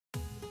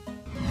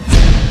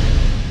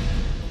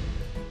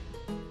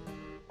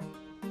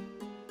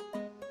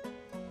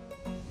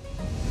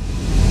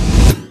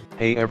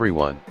Hey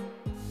everyone.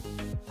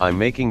 I'm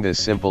making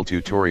this simple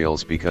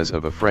tutorials because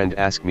of a friend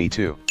asked me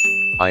to.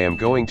 I am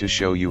going to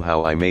show you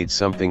how I made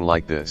something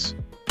like this.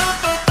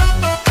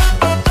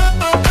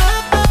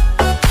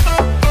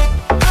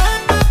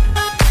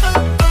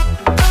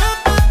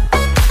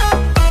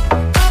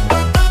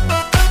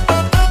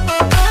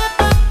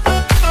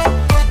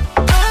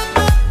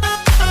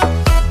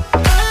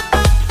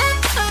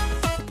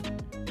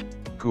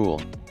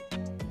 Cool,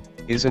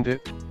 isn't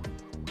it?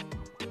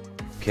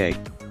 Okay,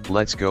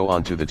 let's go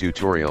on to the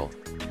tutorial.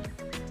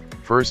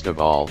 First of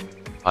all,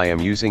 I am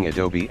using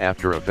Adobe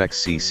After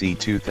Effects CC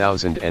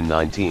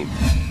 2019.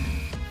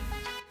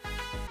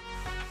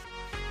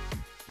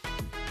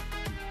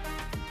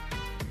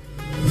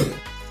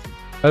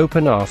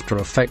 Open After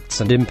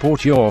Effects and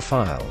import your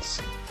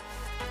files.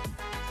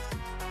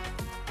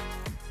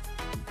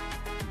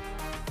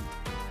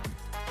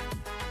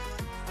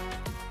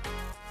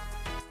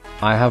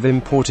 I have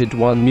imported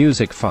one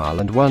music file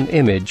and one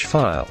image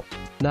file.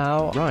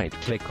 Now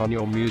right-click on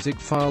your music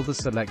file to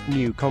select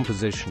New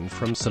Composition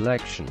from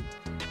Selection.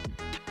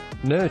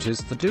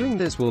 Notice that doing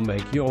this will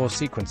make your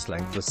sequence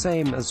length the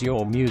same as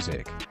your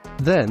music.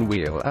 Then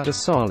we'll add a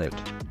solid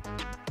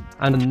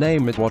and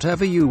name it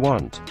whatever you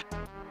want.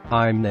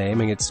 I'm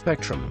naming it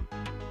Spectrum.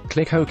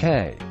 Click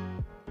OK.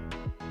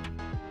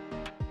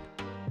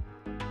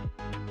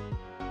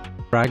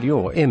 Drag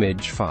your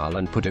image file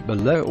and put it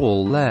below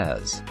all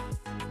layers.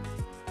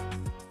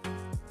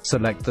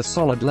 Select the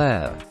solid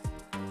layer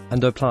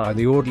and apply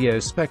the audio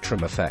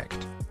spectrum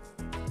effect.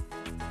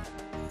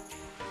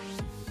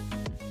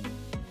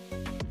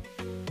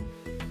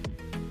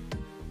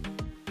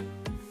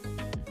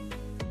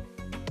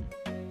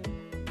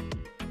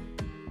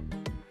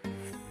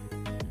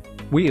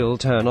 We'll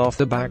turn off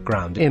the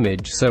background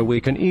image so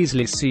we can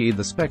easily see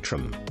the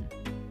spectrum.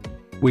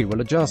 We will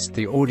adjust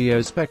the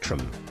audio spectrum.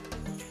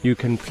 You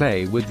can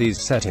play with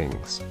these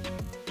settings.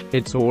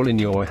 It's all in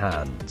your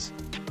hands.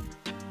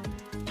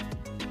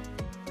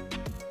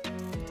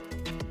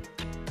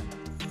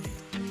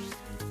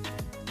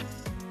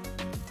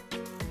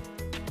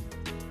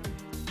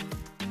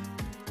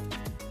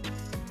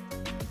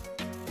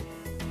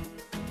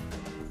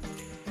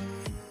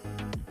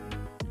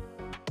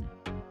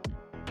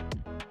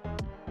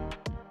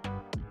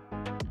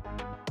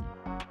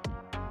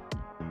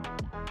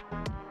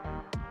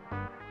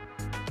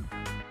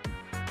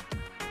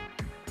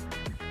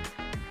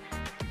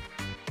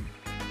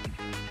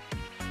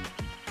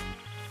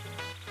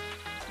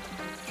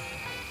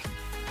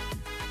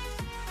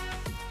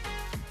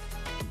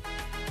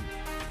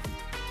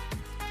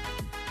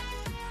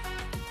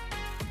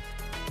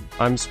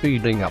 I'm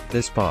speeding up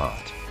this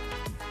part.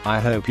 I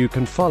hope you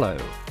can follow.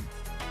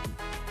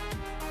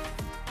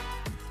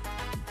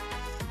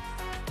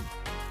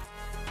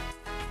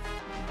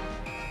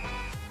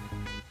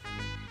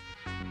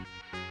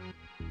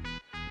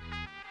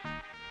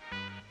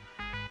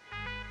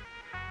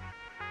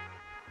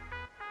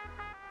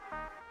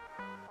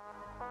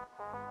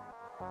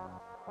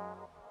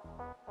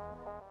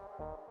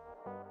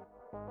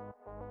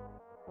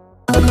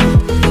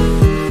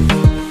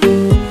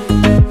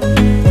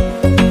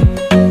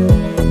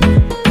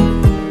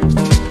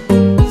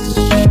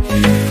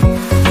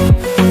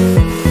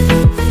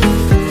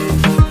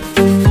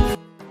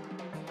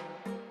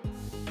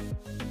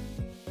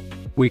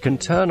 We can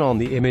turn on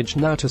the image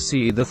now to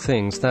see the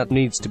things that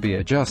needs to be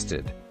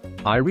adjusted.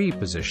 I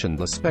reposition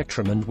the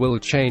spectrum and will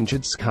change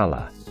its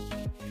color.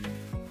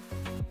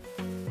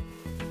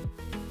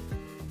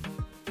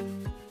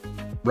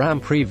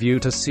 RAM preview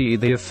to see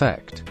the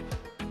effect.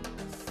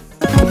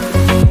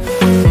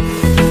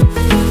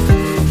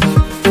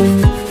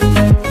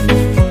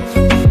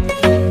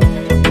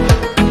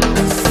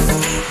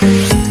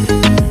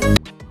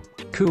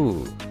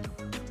 Cool.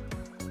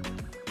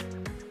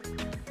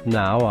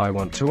 Now I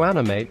want to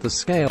animate the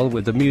scale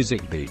with the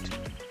music beat.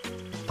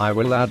 I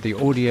will add the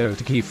audio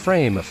to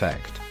keyframe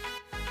effect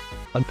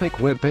and pick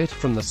whip it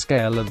from the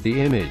scale of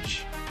the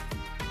image.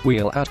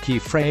 We'll add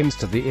keyframes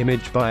to the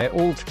image by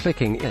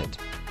alt-clicking it.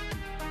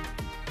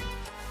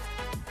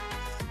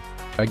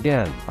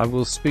 Again, I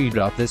will speed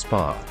up this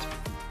part.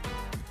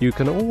 You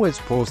can always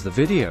pause the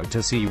video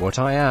to see what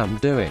I am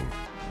doing.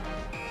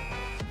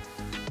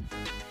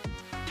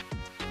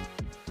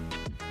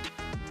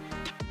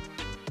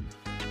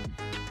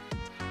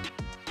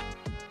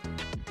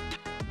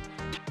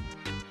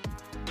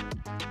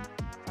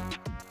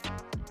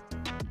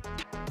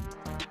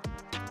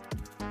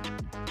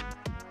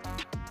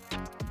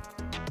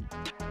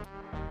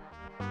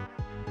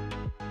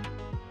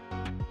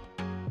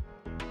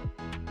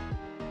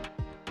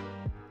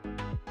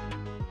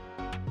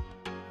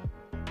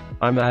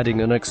 I'm adding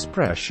an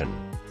expression.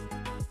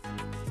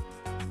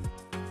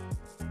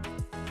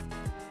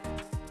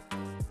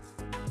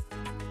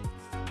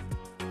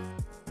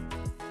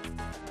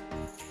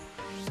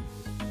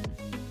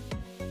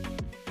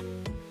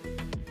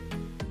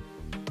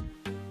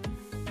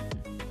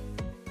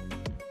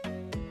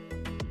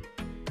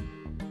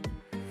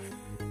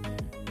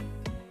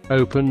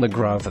 Open the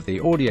graph of the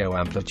audio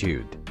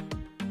amplitude.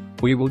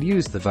 We will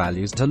use the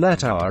values to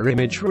let our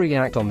image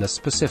react on the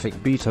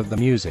specific beat of the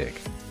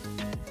music.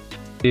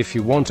 If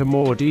you want a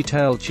more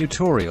detailed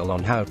tutorial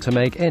on how to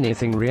make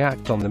anything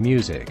react on the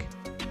music,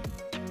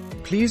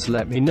 please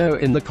let me know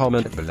in the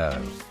comment below.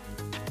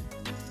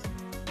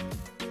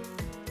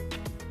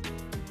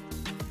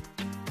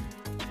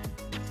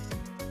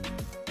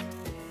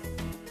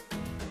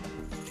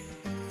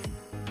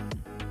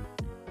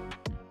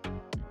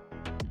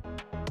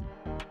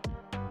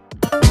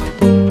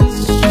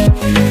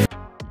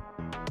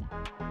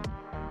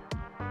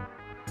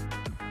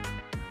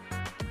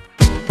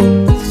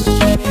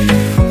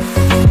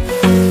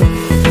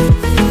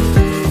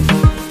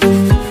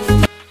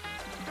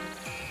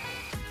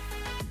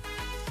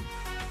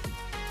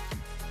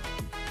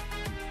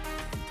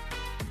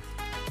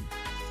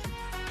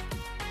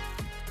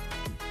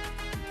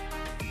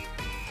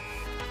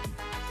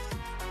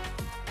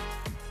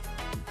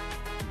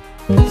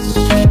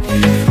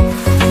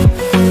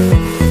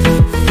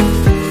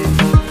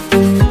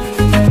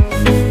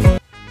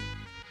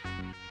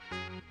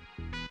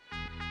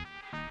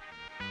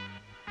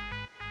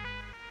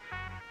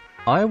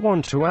 I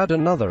want to add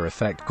another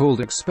effect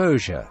called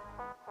exposure.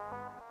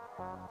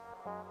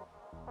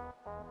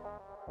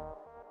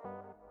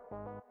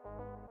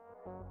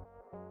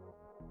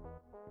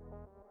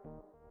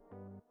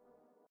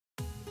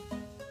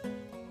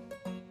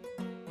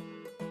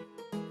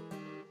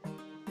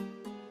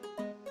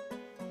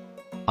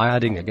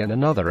 Adding again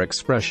another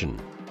expression.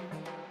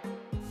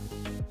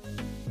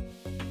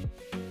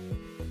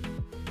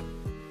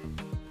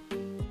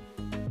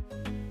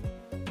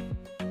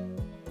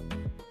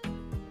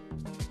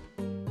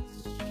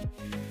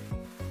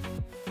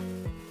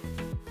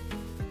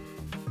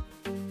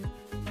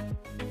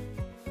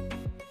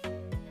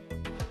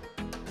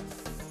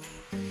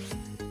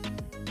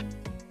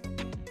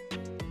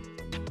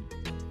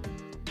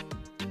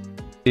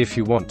 If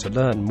you want to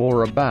learn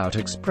more about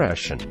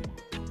expression,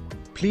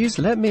 please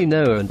let me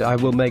know and I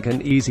will make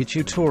an easy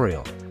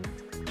tutorial.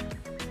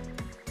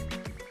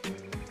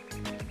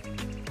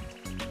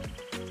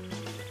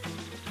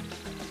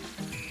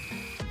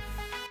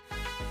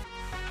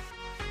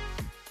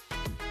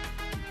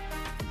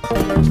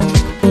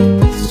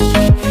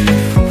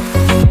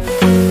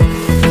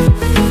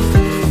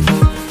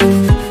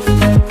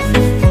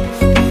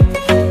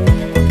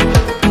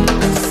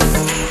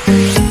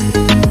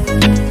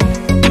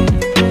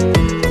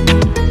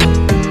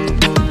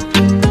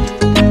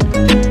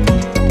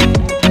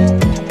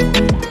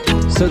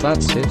 So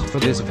that's it for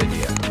this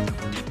video.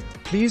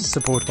 Please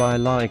support by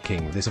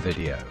liking this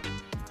video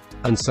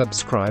and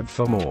subscribe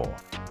for more.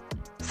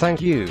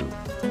 Thank you.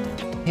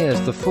 Here's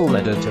the full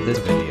edit of this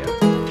video.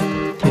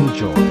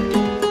 Enjoy.